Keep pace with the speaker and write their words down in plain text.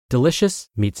Delicious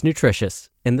meets nutritious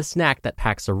in the snack that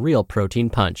packs a real protein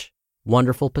punch.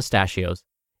 Wonderful Pistachios.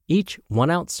 Each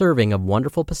 1-ounce serving of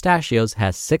Wonderful Pistachios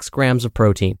has 6 grams of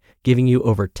protein, giving you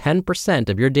over 10%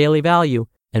 of your daily value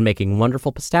and making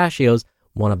Wonderful Pistachios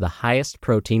one of the highest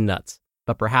protein nuts.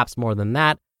 But perhaps more than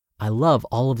that, I love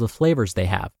all of the flavors they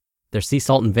have. Their sea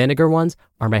salt and vinegar ones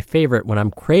are my favorite when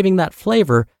I'm craving that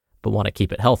flavor but want to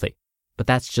keep it healthy. But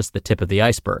that's just the tip of the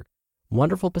iceberg.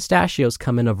 Wonderful Pistachios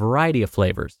come in a variety of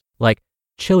flavors, like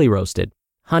chili roasted,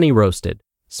 honey roasted,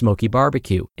 smoky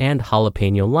barbecue, and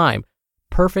jalapeno lime,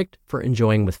 perfect for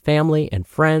enjoying with family and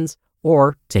friends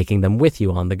or taking them with you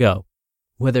on the go.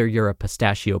 Whether you're a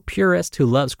pistachio purist who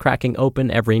loves cracking open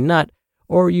every nut,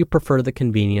 or you prefer the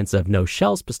convenience of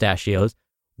no-shells pistachios,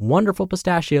 Wonderful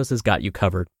Pistachios has got you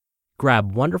covered.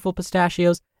 Grab Wonderful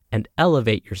Pistachios and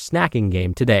elevate your snacking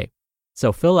game today.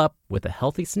 So fill up with a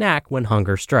healthy snack when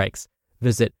hunger strikes.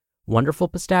 Visit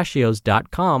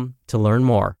wonderfulpistachios.com to learn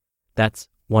more. That's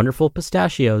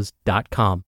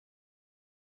wonderfulpistachios.com.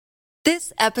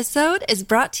 This episode is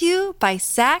brought to you by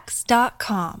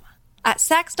Sax.com. At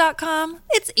Sax.com,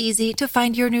 it's easy to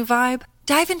find your new vibe.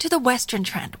 Dive into the Western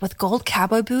trend with gold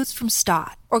cowboy boots from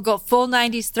Stott, or go full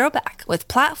 90s throwback with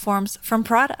platforms from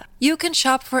Prada. You can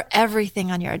shop for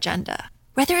everything on your agenda,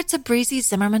 whether it's a breezy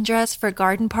Zimmermann dress for a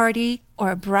garden party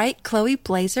or a bright Chloe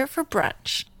blazer for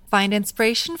brunch. Find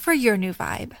inspiration for your new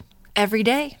vibe every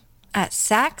day at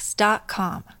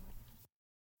Sax.com.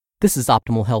 This is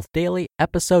Optimal Health Daily,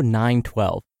 episode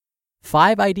 912.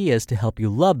 5 Ideas to Help You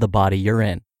Love the Body You're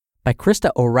In, by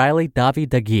Krista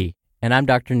O'Reilly-Davi-Dagui, and I'm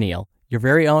Dr. Neil, your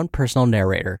very own personal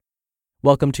narrator.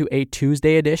 Welcome to a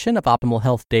Tuesday edition of Optimal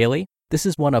Health Daily. This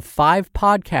is one of 5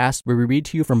 podcasts where we read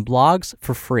to you from blogs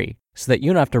for free so that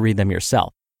you don't have to read them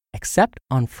yourself, except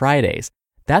on Fridays.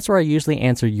 That's where I usually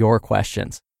answer your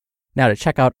questions. Now, to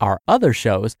check out our other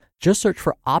shows, just search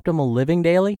for Optimal Living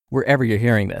Daily wherever you're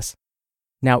hearing this.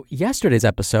 Now, yesterday's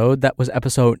episode, that was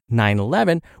episode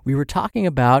 911, we were talking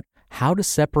about how to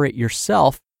separate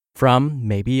yourself from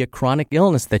maybe a chronic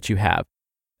illness that you have,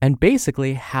 and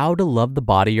basically how to love the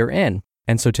body you're in.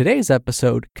 And so today's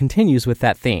episode continues with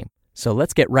that theme. So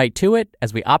let's get right to it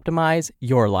as we optimize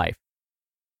your life.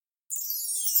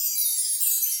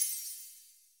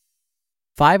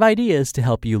 5 Ideas to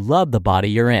Help You Love the Body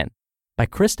You're In, by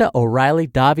Krista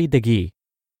O'Reilly-Davi-Dagui.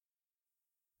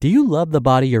 Do you love the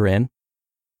body you're in?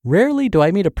 Rarely do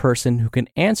I meet a person who can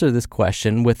answer this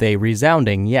question with a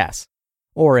resounding yes,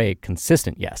 or a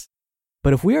consistent yes.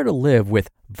 But if we are to live with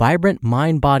vibrant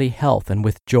mind-body health and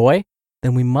with joy,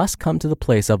 then we must come to the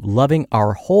place of loving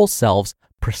our whole selves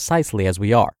precisely as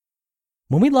we are.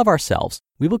 When we love ourselves,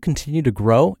 we will continue to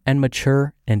grow and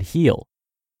mature and heal.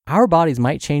 Our bodies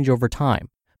might change over time,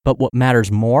 but what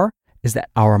matters more is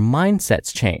that our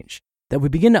mindsets change, that we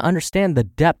begin to understand the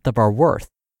depth of our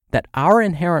worth, that our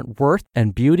inherent worth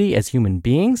and beauty as human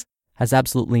beings has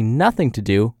absolutely nothing to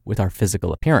do with our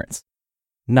physical appearance.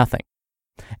 Nothing.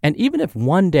 And even if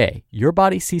one day your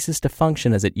body ceases to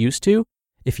function as it used to,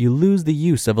 if you lose the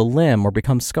use of a limb or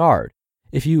become scarred,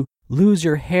 if you lose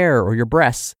your hair or your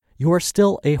breasts, you are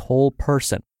still a whole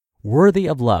person, worthy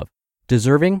of love,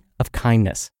 deserving of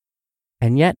kindness.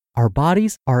 And yet, our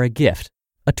bodies are a gift,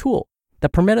 a tool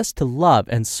that permit us to love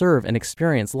and serve and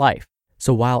experience life.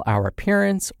 So while our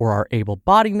appearance or our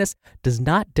able-bodiedness does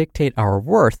not dictate our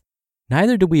worth,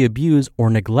 neither do we abuse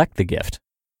or neglect the gift.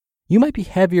 You might be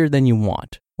heavier than you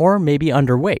want, or maybe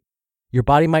underweight. Your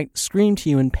body might scream to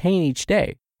you in pain each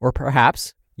day, or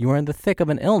perhaps you are in the thick of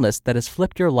an illness that has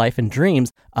flipped your life and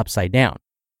dreams upside down.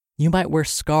 You might wear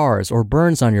scars or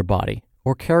burns on your body,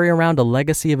 or carry around a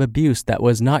legacy of abuse that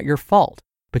was not your fault,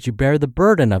 but you bear the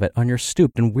burden of it on your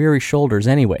stooped and weary shoulders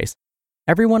anyways.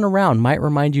 Everyone around might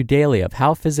remind you daily of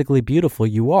how physically beautiful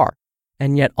you are,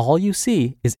 and yet all you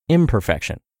see is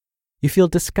imperfection. You feel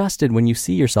disgusted when you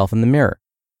see yourself in the mirror.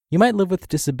 You might live with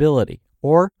disability,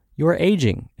 or you are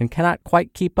aging and cannot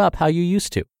quite keep up how you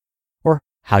used to, or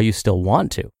how you still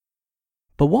want to.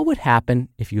 But what would happen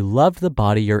if you loved the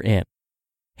body you're in?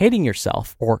 Hating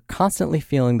yourself or constantly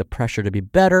feeling the pressure to be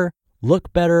better,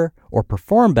 look better, or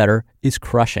perform better is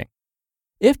crushing.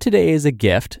 If today is a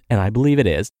gift, and I believe it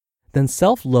is, then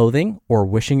self-loathing or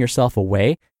wishing yourself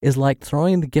away is like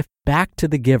throwing the gift back to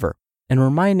the giver and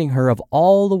reminding her of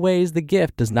all the ways the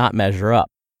gift does not measure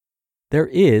up. There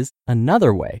is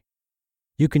another way.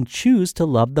 You can choose to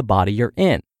love the body you're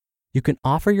in. You can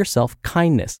offer yourself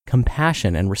kindness,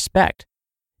 compassion, and respect.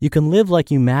 You can live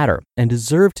like you matter and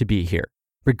deserve to be here,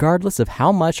 regardless of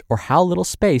how much or how little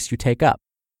space you take up.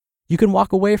 You can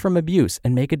walk away from abuse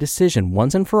and make a decision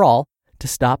once and for all to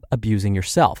stop abusing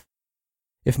yourself.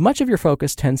 If much of your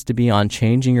focus tends to be on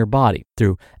changing your body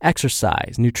through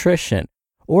exercise, nutrition,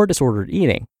 or disordered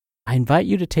eating, I invite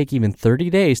you to take even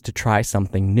 30 days to try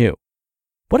something new.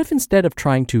 What if instead of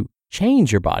trying to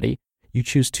change your body, you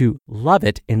choose to love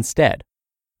it instead?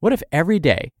 What if every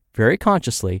day, very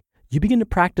consciously, you begin to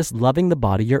practice loving the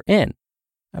body you're in?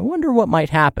 I wonder what might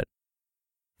happen.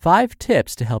 5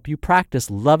 tips to help you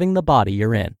practice loving the body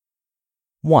you're in.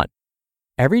 1.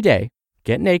 Every day,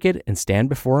 get naked and stand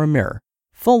before a mirror,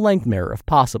 full-length mirror if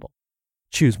possible.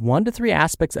 Choose 1 to 3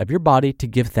 aspects of your body to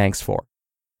give thanks for.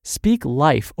 Speak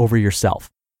life over yourself.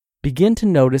 Begin to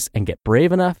notice and get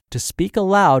brave enough to speak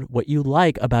aloud what you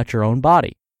like about your own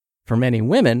body. For many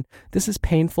women, this is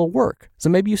painful work, so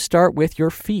maybe you start with your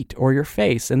feet or your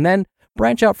face and then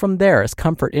branch out from there as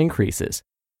comfort increases.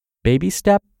 Baby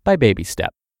step by baby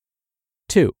step.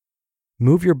 2.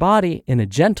 Move your body in a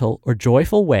gentle or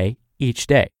joyful way each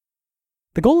day.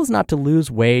 The goal is not to lose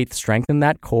weight, strengthen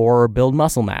that core, or build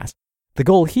muscle mass. The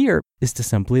goal here is to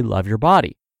simply love your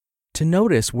body, to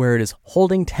notice where it is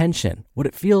holding tension, what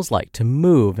it feels like to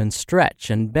move and stretch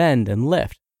and bend and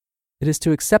lift. It is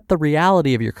to accept the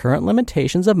reality of your current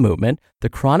limitations of movement, the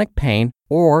chronic pain,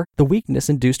 or the weakness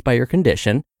induced by your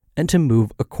condition, and to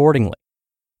move accordingly.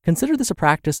 Consider this a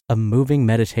practice of moving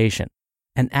meditation,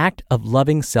 an act of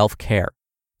loving self-care,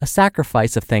 a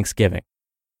sacrifice of thanksgiving.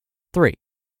 3.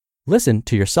 Listen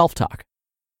to your self-talk.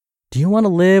 Do you want to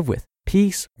live with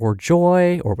peace or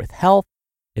joy or with health?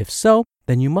 If so,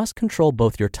 then you must control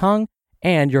both your tongue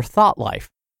and your thought life.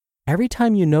 Every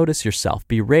time you notice yourself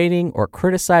berating or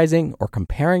criticizing or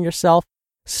comparing yourself,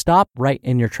 stop right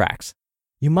in your tracks.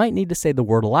 You might need to say the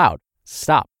word aloud,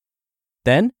 stop.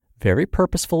 Then, very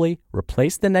purposefully,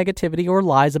 replace the negativity or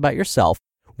lies about yourself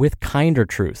with kinder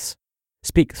truths.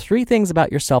 Speak 3 things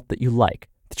about yourself that you like,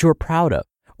 that you are proud of,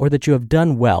 or that you have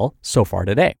done well so far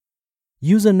today.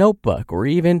 Use a notebook or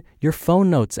even your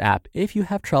phone notes app if you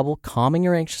have trouble calming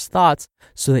your anxious thoughts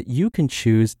so that you can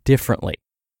choose differently.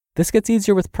 This gets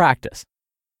easier with practice.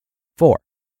 4.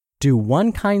 Do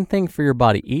 1 kind thing for your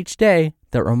body each day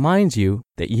that reminds you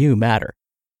that you matter.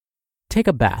 Take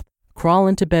a bath, crawl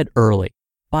into bed early,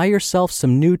 buy yourself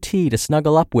some new tea to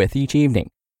snuggle up with each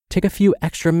evening. Take a few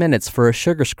extra minutes for a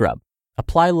sugar scrub.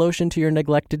 Apply lotion to your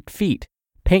neglected feet.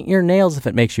 Paint your nails if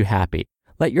it makes you happy.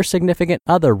 Let your significant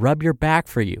other rub your back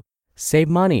for you. Save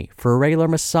money for a regular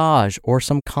massage or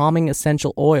some calming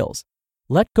essential oils.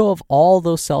 Let go of all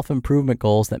those self-improvement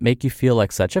goals that make you feel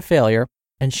like such a failure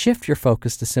and shift your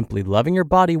focus to simply loving your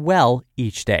body well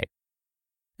each day.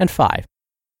 And 5,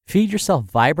 feed yourself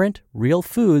vibrant, real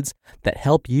foods that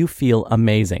help you feel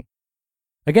amazing.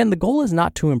 Again, the goal is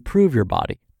not to improve your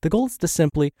body. The goal is to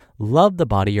simply love the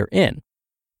body you're in.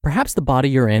 Perhaps the body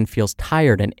you're in feels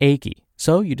tired and achy,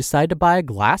 so you decide to buy a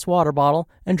glass water bottle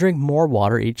and drink more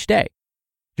water each day.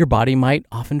 Your body might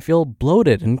often feel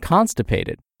bloated and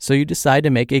constipated, so you decide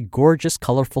to make a gorgeous,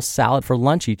 colorful salad for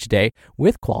lunch each day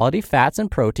with quality fats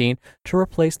and protein to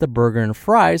replace the burger and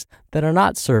fries that are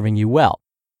not serving you well.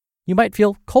 You might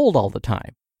feel cold all the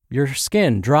time, your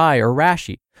skin dry or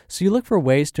rashy, so you look for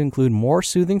ways to include more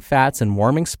soothing fats and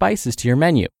warming spices to your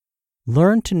menu.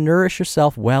 Learn to nourish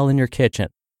yourself well in your kitchen.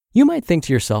 You might think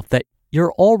to yourself that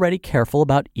you're already careful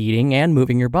about eating and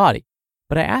moving your body,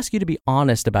 but I ask you to be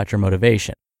honest about your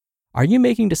motivation. Are you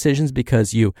making decisions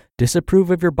because you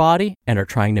disapprove of your body and are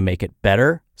trying to make it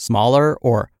better, smaller,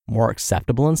 or more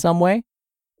acceptable in some way?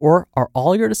 Or are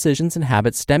all your decisions and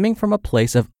habits stemming from a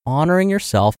place of honoring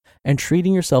yourself and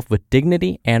treating yourself with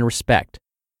dignity and respect?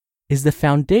 Is the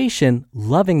foundation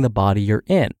loving the body you're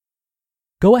in?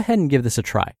 Go ahead and give this a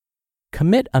try.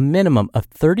 Commit a minimum of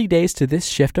 30 days to this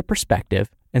shift of perspective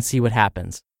and see what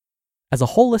happens. As a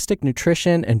holistic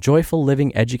nutrition and joyful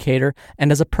living educator,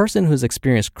 and as a person who's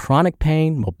experienced chronic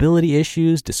pain, mobility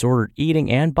issues, disordered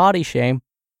eating, and body shame,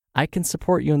 I can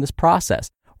support you in this process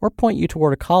or point you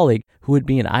toward a colleague who would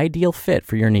be an ideal fit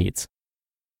for your needs.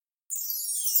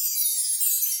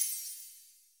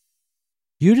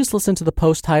 You just listened to the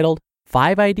post titled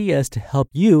 5 Ideas to Help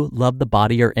You Love the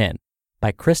Body You're In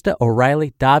by Krista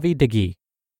O'Reilly-Davi.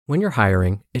 When you're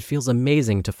hiring, it feels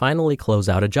amazing to finally close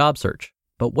out a job search.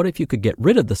 But what if you could get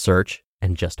rid of the search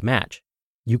and just match?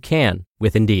 You can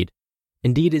with Indeed.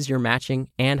 Indeed is your matching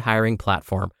and hiring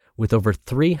platform with over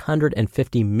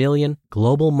 350 million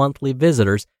global monthly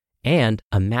visitors and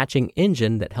a matching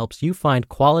engine that helps you find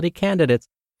quality candidates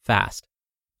fast.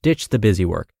 Ditch the busy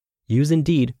work. Use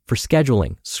Indeed for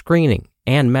scheduling, screening,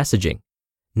 and messaging.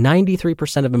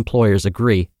 93% of employers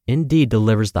agree Indeed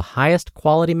delivers the highest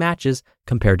quality matches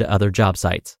compared to other job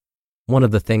sites. One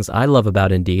of the things I love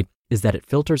about Indeed is that it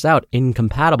filters out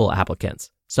incompatible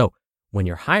applicants. So when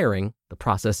you're hiring, The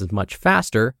process is much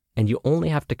faster, and you only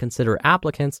have to consider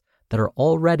applicants that are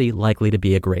already likely to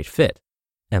be a great fit.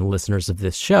 And listeners of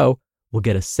this show will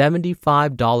get a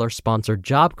 $75 sponsored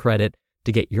job credit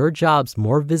to get your jobs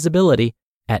more visibility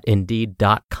at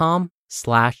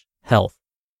Indeed.com/health.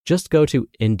 Just go to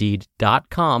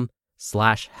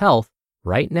Indeed.com/health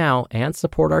right now and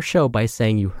support our show by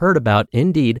saying you heard about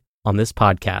Indeed on this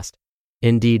podcast.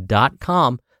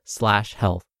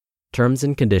 Indeed.com/health. Terms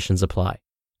and conditions apply.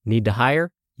 Need to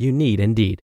hire? You need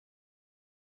Indeed.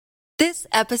 This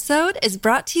episode is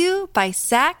brought to you by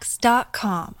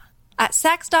Sax.com. At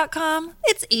Sax.com,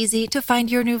 it's easy to find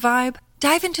your new vibe.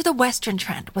 Dive into the Western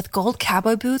trend with gold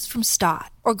cowboy boots from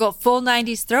Stott, or go full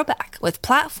 90s throwback with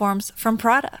platforms from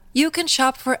Prada. You can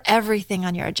shop for everything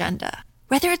on your agenda,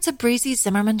 whether it's a breezy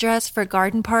Zimmermann dress for a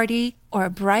garden party or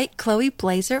a bright Chloe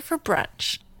blazer for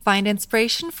brunch. Find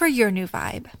inspiration for your new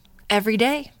vibe every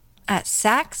day at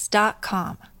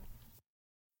Sax.com.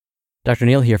 Dr.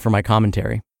 Neal here for my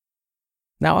commentary.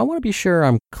 Now, I want to be sure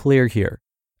I'm clear here,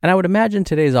 and I would imagine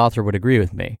today's author would agree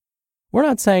with me. We're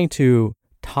not saying to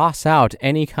toss out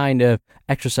any kind of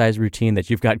exercise routine that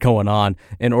you've got going on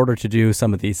in order to do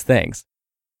some of these things.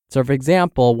 So, for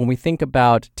example, when we think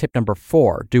about tip number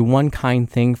 4, do one kind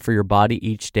thing for your body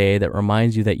each day that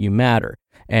reminds you that you matter.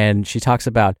 And she talks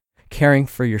about caring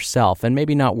for yourself and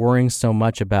maybe not worrying so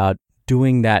much about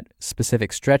doing that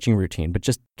specific stretching routine, but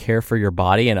just care for your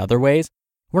body in other ways.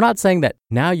 We're not saying that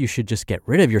now you should just get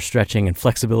rid of your stretching and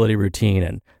flexibility routine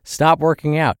and stop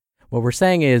working out. What we're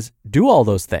saying is do all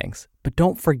those things, but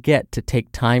don't forget to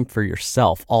take time for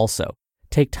yourself also.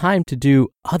 Take time to do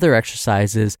other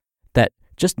exercises that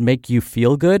just make you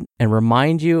feel good and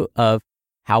remind you of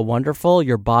how wonderful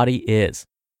your body is.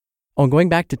 Oh, and going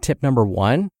back to tip number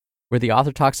 1, where the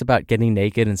author talks about getting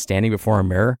naked and standing before a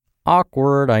mirror.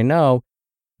 Awkward, I know.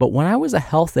 But when I was a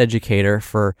health educator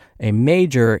for a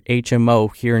major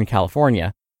HMO here in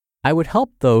California, I would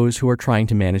help those who are trying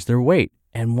to manage their weight.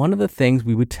 And one of the things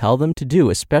we would tell them to do,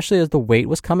 especially as the weight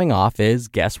was coming off, is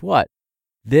guess what?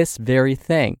 This very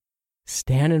thing.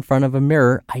 Stand in front of a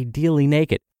mirror, ideally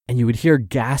naked. And you would hear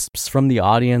gasps from the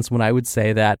audience when I would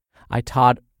say that. I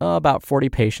taught about 40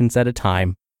 patients at a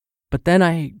time. But then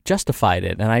I justified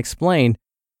it and I explained,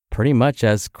 pretty much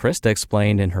as Krista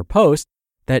explained in her post,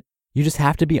 that you just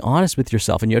have to be honest with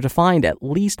yourself and you have to find at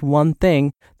least one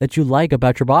thing that you like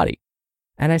about your body.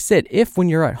 And I said, if when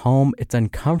you're at home, it's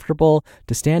uncomfortable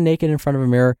to stand naked in front of a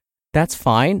mirror, that's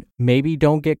fine. Maybe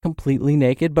don't get completely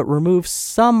naked, but remove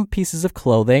some pieces of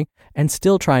clothing and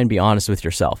still try and be honest with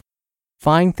yourself.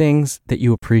 Find things that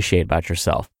you appreciate about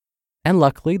yourself. And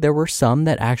luckily, there were some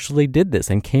that actually did this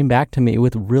and came back to me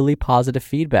with really positive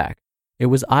feedback. It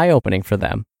was eye-opening for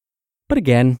them. But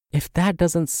again, if that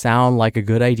doesn't sound like a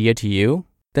good idea to you,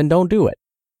 then don't do it.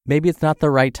 Maybe it's not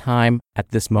the right time at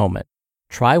this moment.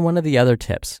 Try one of the other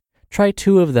tips. Try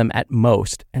 2 of them at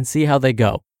most and see how they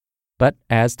go. But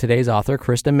as today's author,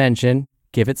 Krista, mentioned,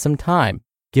 give it some time.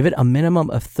 Give it a minimum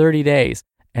of 30 days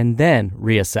and then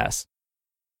reassess.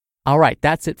 All right,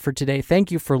 that's it for today.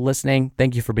 Thank you for listening.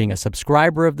 Thank you for being a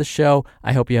subscriber of the show.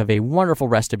 I hope you have a wonderful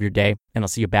rest of your day, and I'll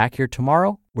see you back here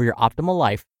tomorrow where your optimal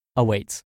life awaits.